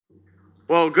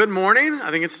Well, good morning. I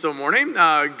think it's still morning.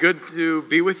 Good to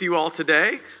be with you all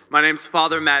today. My name's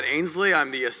Father Matt Ainsley.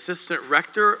 I'm the assistant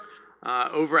rector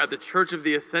over at the Church of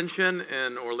the Ascension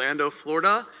in Orlando,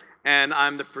 Florida. And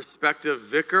I'm the prospective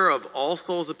vicar of All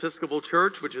Souls Episcopal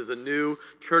Church, which is a new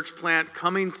church plant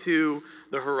coming to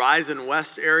the Horizon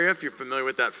West area. If you're familiar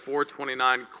with that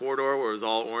 429 corridor where it was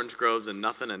all orange groves and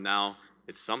nothing, and now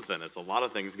it's something. It's a lot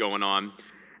of things going on.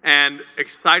 And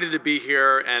excited to be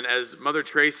here. And as Mother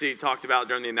Tracy talked about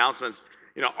during the announcements,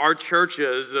 our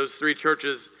churches, those three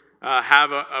churches,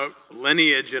 have a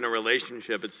lineage and a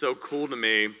relationship. It's so cool to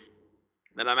me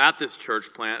that I'm at this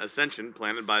church plant, Ascension,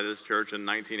 planted by this church in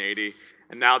 1980,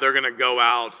 and now they're going to go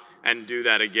out and do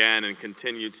that again and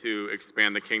continue to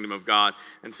expand the kingdom of God.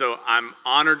 And so I'm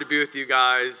honored to be with you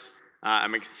guys.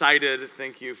 I'm excited.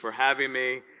 Thank you for having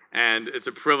me. And it's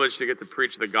a privilege to get to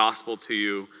preach the gospel to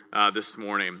you this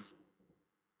morning.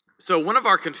 So one of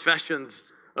our confessions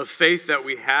of faith that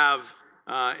we have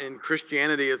in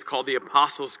Christianity is called the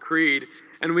Apostles' Creed.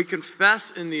 And we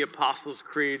confess in the Apostles'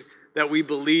 Creed that we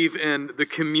believe in the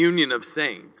communion of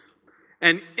saints.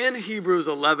 And in Hebrews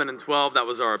 11 and 12, that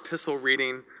was our epistle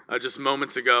reading just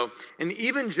moments ago. And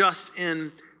even just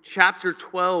in chapter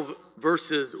 12,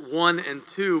 verses 1 and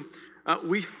 2,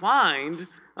 we find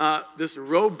this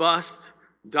robust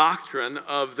doctrine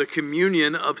of the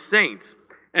communion of saints.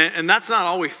 And that's not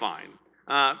all we find.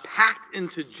 Packed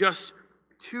into just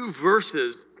 2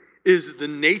 verses is the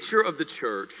nature of the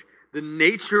church, the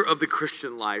nature of the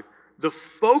Christian life, the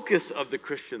focus of the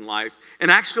Christian life,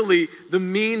 and actually the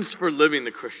means for living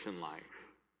the Christian life.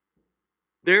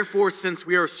 Therefore, since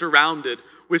we are surrounded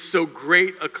with so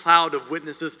great a cloud of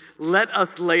witnesses, let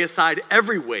us lay aside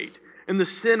every weight and the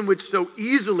sin which so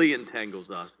easily entangles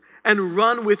us, and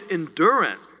run with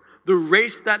endurance the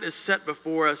race that is set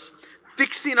before us,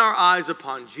 fixing our eyes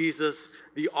upon Jesus,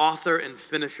 the author and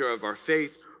finisher of our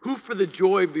faith, who for the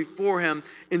joy before him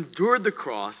endured the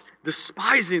cross,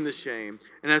 despising the shame,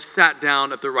 and has sat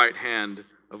down at the right hand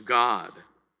of God.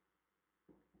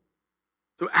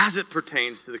 So as it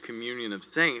pertains to the communion of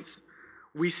saints,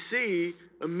 we see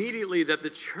immediately that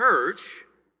the church,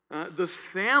 the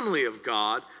family of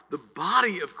God, the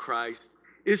body of Christ,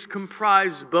 is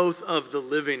comprised both of the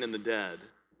living and the dead.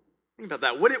 Think about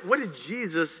that. What did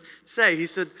Jesus say? He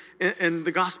said in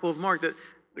the Gospel of Mark that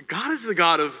God is the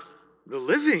God of the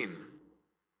living.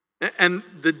 And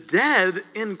the dead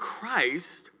in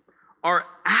Christ are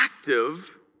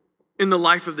active in the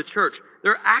life of the church.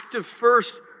 They're active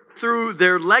first through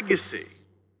their legacy,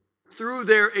 through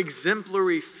their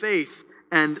exemplary faith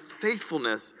and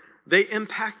faithfulness. They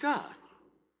impact us.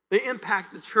 They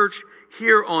impact the church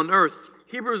here on earth.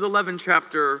 Hebrews 11,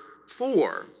 chapter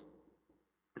 4,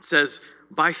 it says,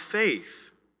 by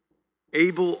faith,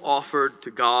 Abel offered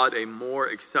to God a more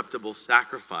acceptable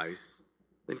sacrifice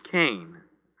than Cain,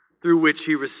 through which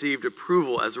he received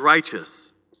approval as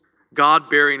righteous, God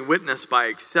bearing witness by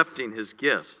accepting his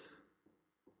gifts.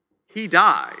 He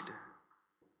died,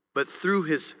 but through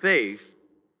his faith,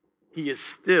 he is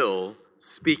still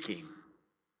speaking.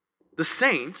 The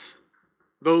saints,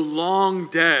 though long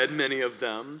dead, many of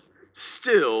them,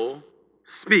 still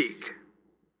speak.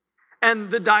 And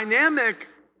the dynamic,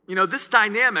 this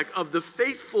dynamic of the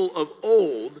faithful of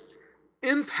old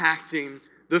impacting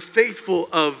the faithful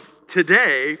of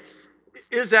today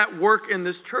is at work in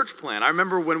this church plan. I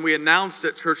remember when we announced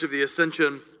at Church of the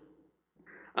Ascension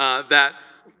that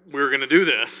we were going to do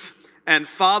this, and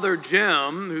Father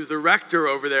Jim, who's the rector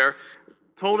over there,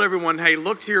 told everyone, hey,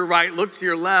 look to your right, look to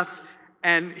your left,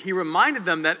 and he reminded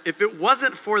them that if it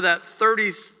wasn't for that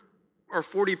 30 or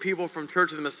 40 people from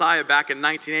Church of the Messiah back in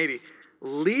 1980,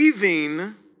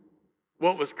 leaving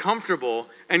what was comfortable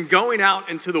and going out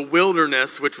into the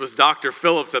wilderness, which was Dr.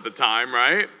 Phillips at the time,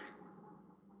 right?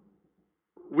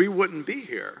 We wouldn't be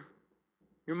here.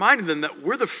 He reminded them that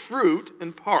we're the fruit,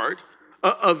 in part,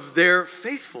 of their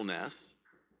faithfulness.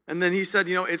 And then he said,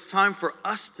 it's time for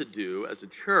us to do, as a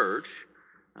church,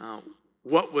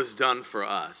 what was done for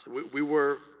us. We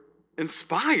were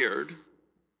inspired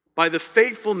by the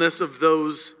faithfulness of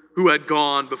those who had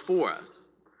gone before us.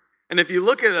 And if you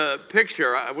look at a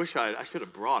picture, I wish I should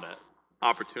have brought it,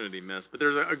 opportunity missed, but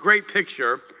there's a great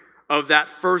picture of that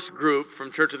first group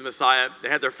from Church of the Messiah. They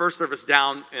had their first service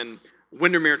down in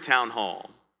Windermere Town Hall.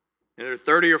 And there are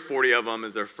 30 or 40 of them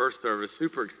as their first service,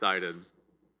 super excited.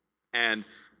 And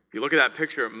if you look at that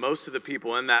picture, most of the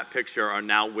people in that picture are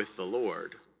now with the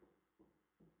Lord.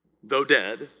 Though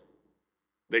dead,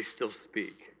 they still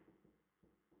speak.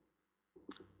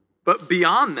 But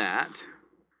beyond that,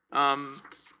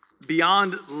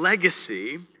 beyond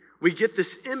legacy, we get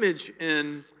this image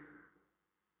in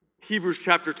Hebrews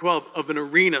chapter 12 of an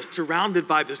arena surrounded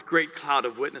by this great cloud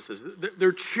of witnesses.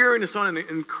 They're cheering us on and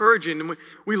encouraging. And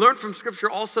we learn from Scripture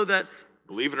also that,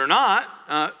 believe it or not,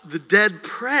 the dead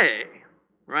pray,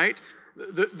 right?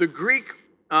 The Greek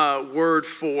word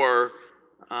for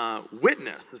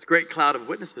witness, this great cloud of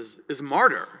witnesses, is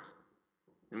martyr.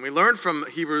 And we learn from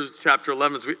Hebrews chapter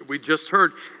 11, as we just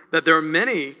heard, that there are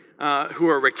many who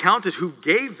are recounted who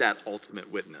gave that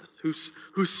ultimate witness,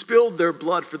 who spilled their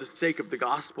blood for the sake of the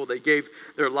gospel. They gave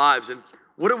their lives. And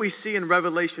what do we see in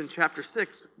Revelation chapter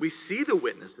 6? We see the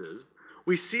witnesses.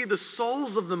 We see the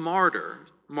souls of the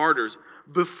martyrs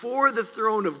before the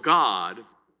throne of God,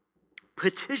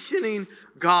 petitioning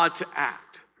God to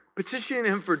act, petitioning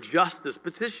him for justice,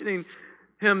 petitioning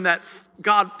him that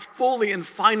God fully and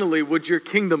finally would your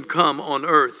kingdom come on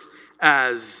earth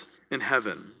as in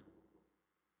heaven.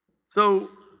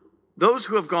 So those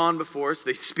who have gone before us,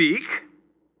 they speak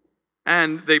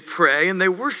and they pray and they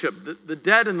worship. The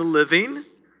dead and the living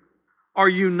are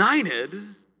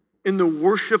united in the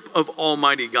worship of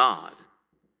Almighty God.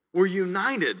 We're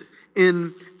united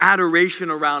in adoration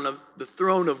around the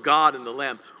throne of God and the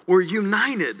Lamb. We're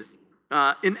united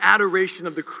in adoration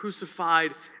of the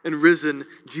crucified and risen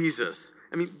Jesus.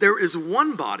 I mean, there is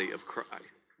one body of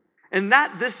Christ. And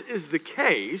that this is the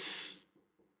case,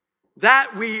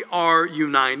 that we are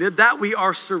united, that we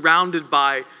are surrounded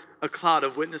by a cloud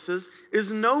of witnesses,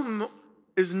 is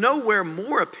nowhere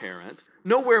more apparent,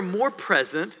 nowhere more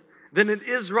present than it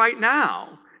is right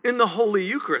now in the Holy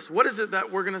Eucharist. What is it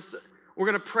that we're going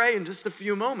to pray in just a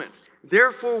few moments?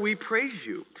 Therefore we praise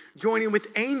you, joining with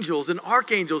angels and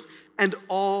archangels and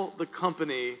all the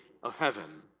company of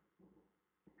heaven.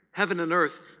 Heaven and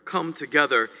earth come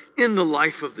together in the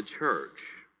life of the church.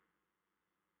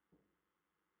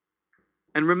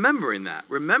 And remembering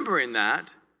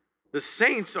that, the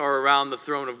saints are around the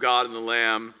throne of God and the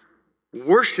Lamb,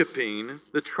 worshiping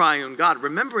the triune God.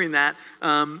 Remembering that,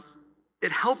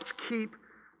 it helps keep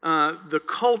the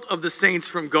cult of the saints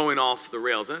from going off the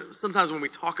rails. And sometimes when we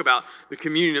talk about the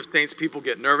communion of saints, people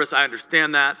get nervous. I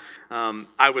understand that.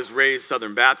 I was raised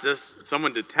Southern Baptist.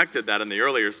 Someone detected that in the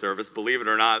earlier service, believe it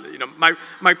or not. You know,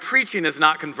 my preaching is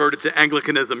not converted to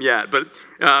Anglicanism yet, but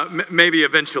maybe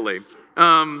eventually.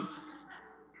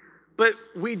 But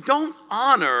we don't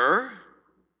honor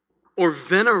or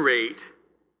venerate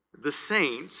the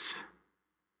saints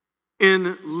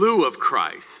in lieu of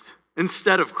Christ,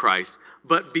 instead of Christ,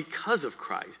 but because of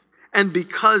Christ and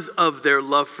because of their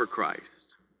love for Christ.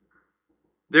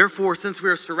 Therefore, since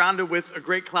we are surrounded with a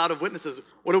great cloud of witnesses,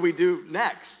 what do we do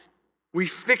next? We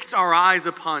fix our eyes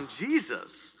upon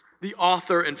Jesus, the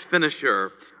author and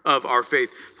finisher of our faith.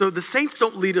 So the saints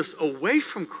don't lead us away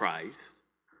from Christ,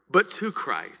 but to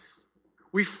Christ.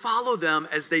 We follow them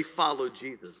as they follow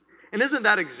Jesus. And isn't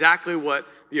that exactly what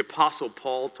the Apostle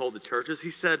Paul told the churches? He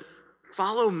said,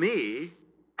 follow me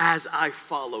as I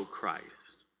follow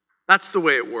Christ. That's the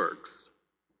way it works.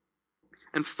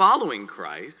 And following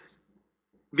Christ,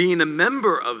 being a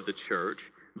member of the church,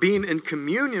 being in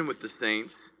communion with the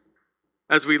saints,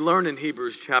 as we learn in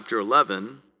Hebrews chapter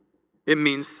 11, it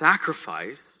means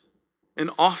sacrifice and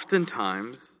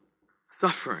oftentimes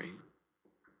suffering.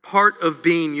 Part of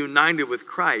being united with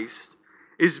Christ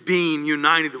is being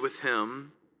united with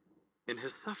him in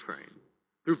his suffering.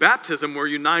 Through baptism, we're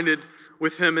united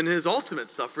with him in his ultimate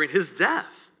suffering, his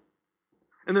death.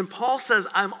 And then Paul says,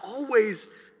 I'm always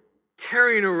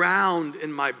carrying around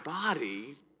in my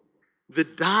body the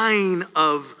dying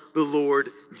of the Lord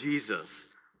Jesus.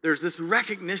 There's this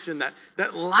recognition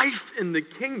that life in the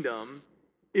kingdom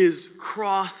is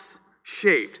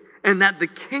cross-shaped and that the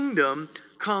kingdom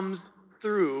comes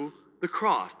through the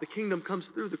cross. The kingdom comes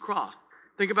through the cross.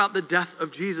 Think about the death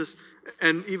of Jesus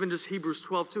and even just Hebrews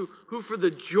 12:2, who for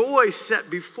the joy set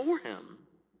before him.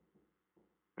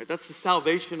 Right? That's the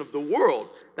salvation of the world.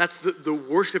 That's the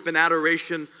worship and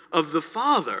adoration of the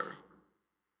Father.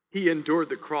 He endured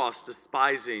the cross,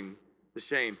 despising the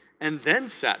shame, and then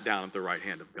sat down at the right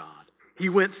hand of God. He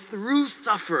went through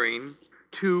suffering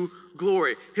to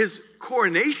glory. His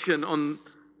coronation on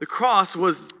the cross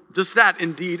was just that,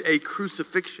 indeed, a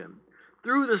crucifixion.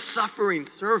 Through the suffering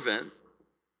servant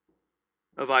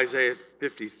of Isaiah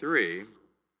 53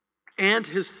 and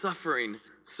his suffering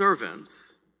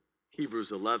servants,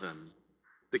 Hebrews 11,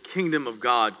 the kingdom of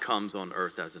God comes on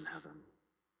earth as in heaven.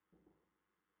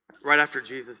 Right after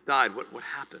Jesus died, what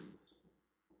happens?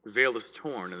 The veil is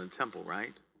torn in the temple,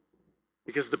 right?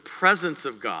 Because the presence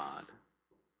of God,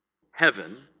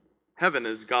 heaven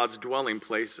is God's dwelling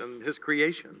place and his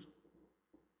creation,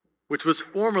 which was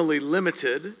formerly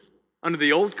limited under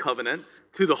the old covenant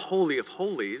to the Holy of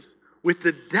Holies. With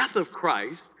the death of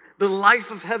Christ, the life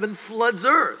of heaven floods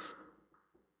earth.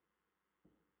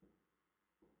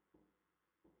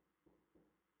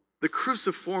 The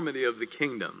cruciformity of the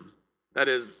kingdom, that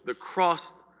is the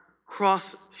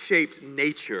cross-shaped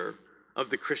nature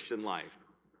of the Christian life,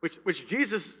 which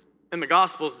Jesus in the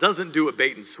Gospels doesn't do a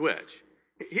bait and switch.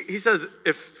 He says,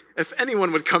 if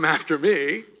anyone would come after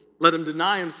me, let him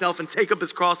deny himself and take up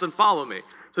his cross and follow me.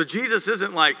 So Jesus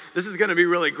isn't like, this is going to be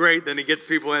really great, then he gets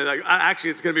people in, like,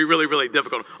 actually it's going to be really, really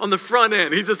difficult. On the front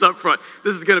end, he's just up front.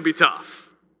 This is going to be tough.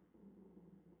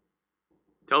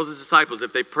 Tells his disciples,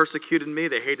 if they persecuted me,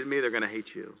 they hated me, they're going to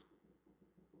hate you.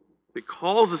 He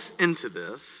calls us into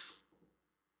this,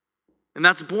 and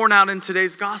that's borne out in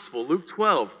today's gospel, Luke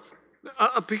 12.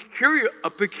 A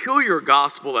peculiar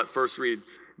gospel at first read.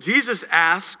 Jesus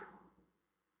asked,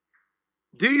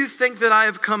 do you think that I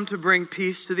have come to bring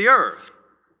peace to the earth?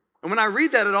 And when I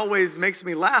read that, it always makes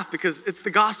me laugh because it's the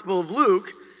Gospel of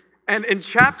Luke, and in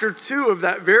chapter 2 of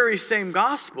that very same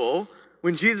gospel,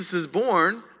 when Jesus is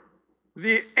born,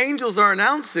 the angels are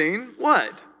announcing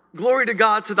what? Glory to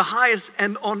God to the highest,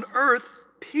 and on earth,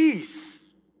 peace,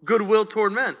 goodwill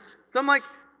toward men. So I'm like,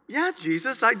 yeah,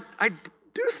 Jesus, I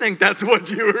do think that's what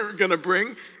you were going to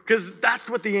bring, because that's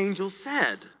what the angels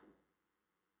said.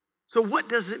 So what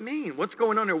does it mean? What's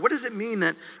going on here? What does it mean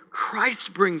that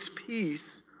Christ brings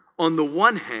peace on the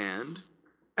one hand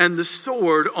and the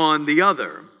sword on the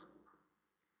other?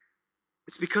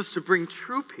 It's because to bring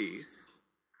true peace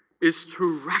is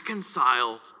to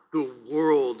reconcile the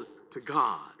world to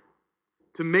God,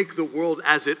 to make the world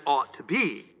as it ought to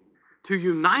be, to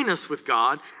unite us with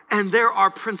God. And there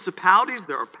are principalities,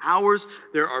 there are powers,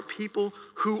 there are people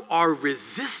who are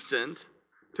resistant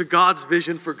to God's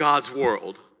vision for God's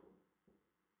world.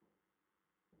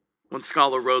 One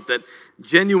scholar wrote that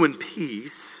genuine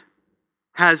peace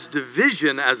has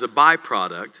division as a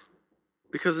byproduct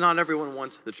because not everyone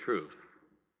wants the truth.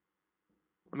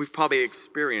 And we've probably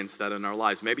experienced that in our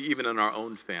lives, maybe even in our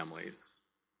own families.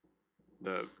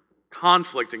 The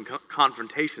conflict and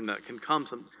confrontation that can come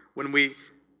when we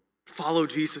follow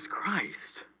Jesus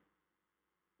Christ.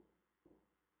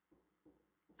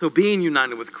 So being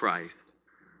united with Christ,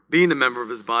 being a member of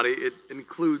his body, it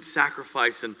includes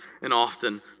sacrifice and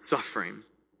often suffering.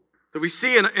 So we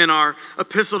see in our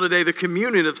epistle today the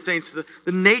communion of saints,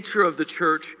 the nature of the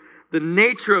church, the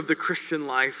nature of the Christian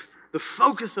life, the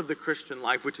focus of the Christian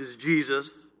life, which is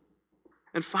Jesus.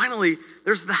 And finally,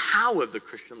 there's the how of the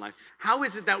Christian life. How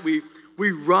is it that we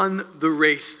run the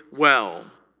race well?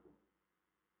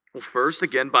 Well, first,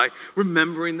 again, by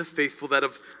remembering the faithful that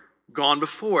have gone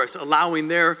before us, allowing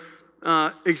their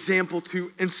example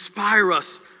to inspire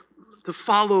us to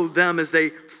follow them as they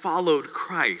followed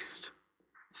Christ.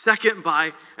 Second,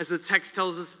 by, as the text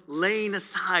tells us, laying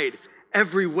aside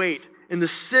every weight and the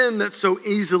sin that so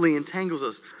easily entangles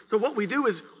us. So what we do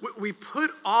is we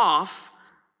put off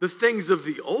the things of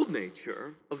the old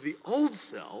nature, of the old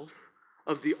self,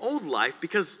 of the old life,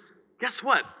 because guess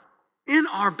what? In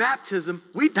our baptism,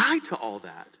 we died to all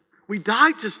that. We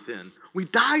died to sin. We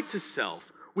died to self.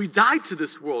 We died to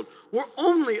this world. We're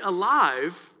only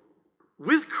alive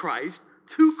with Christ,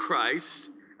 to Christ,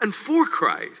 and for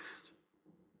Christ.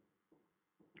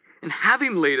 And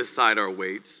having laid aside our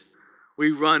weights, we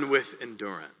run with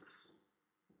endurance.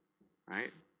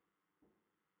 Right?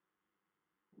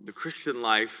 The Christian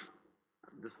life,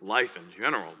 this life in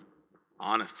general,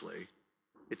 honestly,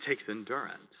 it takes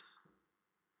endurance.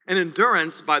 And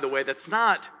endurance, by the way, that's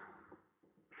not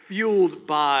fueled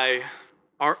by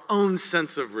our own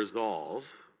sense of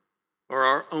resolve or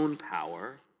our own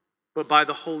power, but by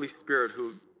the Holy Spirit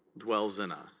who dwells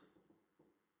in us.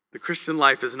 The Christian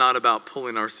life is not about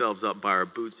pulling ourselves up by our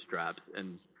bootstraps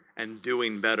and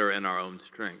doing better in our own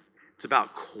strength. It's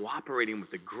about cooperating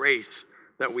with the grace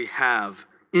that we have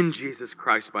in Jesus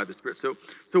Christ by the Spirit.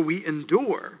 So we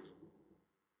endure.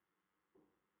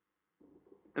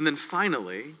 And then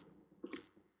finally,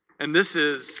 and this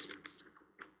is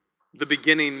the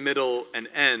beginning, middle, and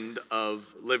end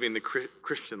of living the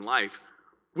Christian life,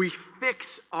 we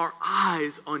fix our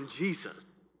eyes on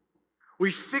Jesus.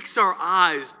 We fix our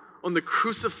eyes on the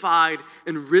crucified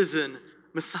and risen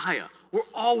Messiah. We're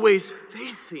always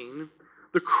facing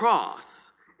the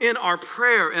cross in our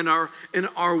prayer, in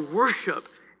our worship,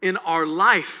 in our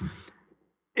life,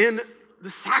 in the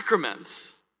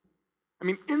sacraments. I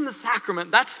mean, in the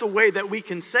sacrament, that's the way that we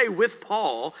can say with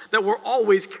Paul that we're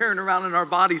always carrying around in our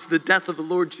bodies the death of the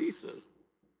Lord Jesus.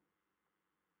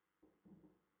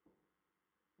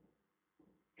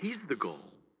 He's the goal.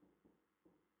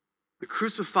 The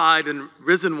crucified and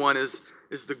risen one is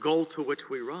the goal to which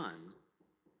we run.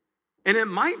 And it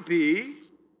might be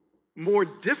more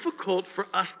difficult for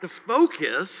us to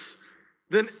focus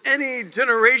than any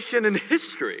generation in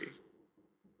history.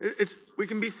 We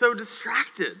can be so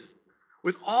distracted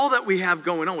with all that we have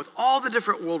going on, with all the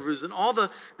different worldviews and all the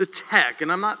tech.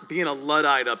 And I'm not being a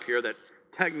Luddite up here that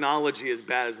technology is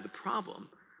bad as the problem.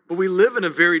 But we live in a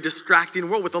very distracting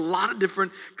world with a lot of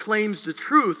different claims to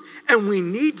truth, and we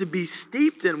need to be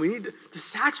steeped in, we need to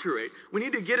saturate, we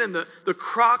need to get in the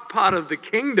crock pot of the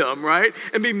kingdom, right?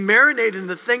 And be marinated in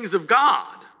the things of God.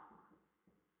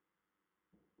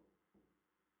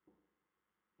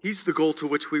 He's the goal to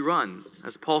which we run,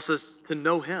 as Paul says, to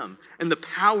know him and the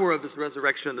power of his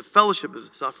resurrection and the fellowship of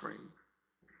his sufferings.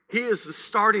 He is the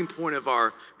starting point of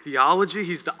our theology.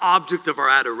 He's the object of our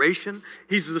adoration.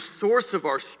 He's the source of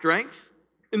our strength.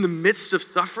 In the midst of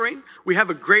suffering, we have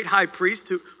a great high priest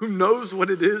who knows what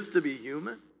it is to be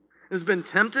human, has been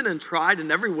tempted and tried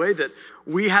in every way that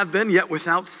we have been, yet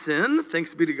without sin,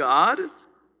 thanks be to God.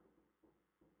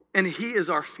 And he is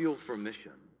our fuel for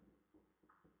mission.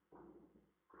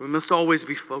 We must always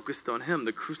be focused on him,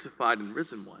 the crucified and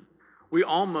risen one.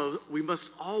 We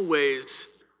must always,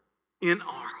 in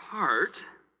our heart,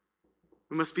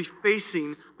 we must be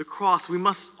facing the cross. We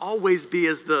must always be,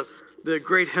 as the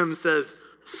great hymn says,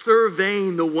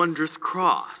 surveying the wondrous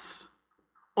cross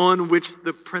on which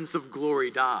the Prince of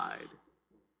Glory died.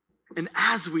 And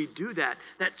as we do that,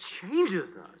 that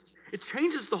changes us. It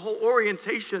changes the whole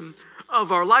orientation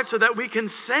of our life so that we can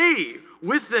say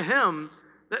with the hymn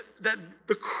that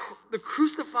the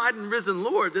crucified and risen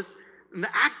Lord, this an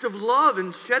act of love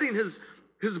and shedding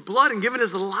his blood and giving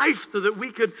his life so that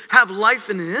we could have life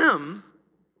in him,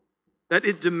 that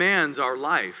it demands our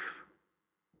life,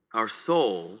 our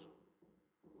soul,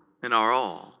 and our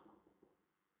all.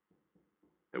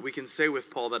 That we can say with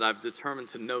Paul that I've determined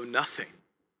to know nothing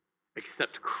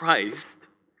except Christ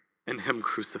and him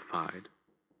crucified.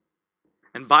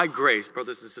 And by grace,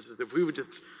 brothers and sisters, if we would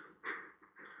just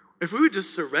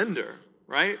surrender,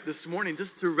 right, this morning,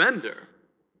 just surrender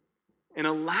and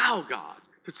allow God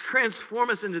to transform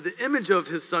us into the image of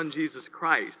his Son, Jesus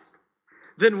Christ,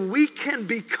 then we can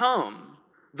become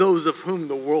those of whom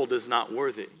the world is not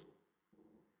worthy.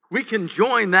 We can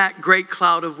join that great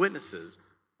cloud of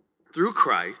witnesses through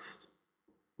Christ,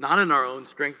 not in our own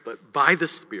strength, but by the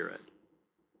Spirit,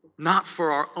 not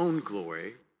for our own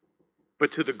glory,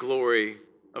 but to the glory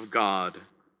of God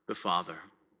the Father.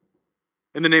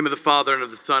 In the name of the Father, and of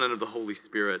the Son, and of the Holy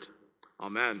Spirit,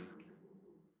 amen.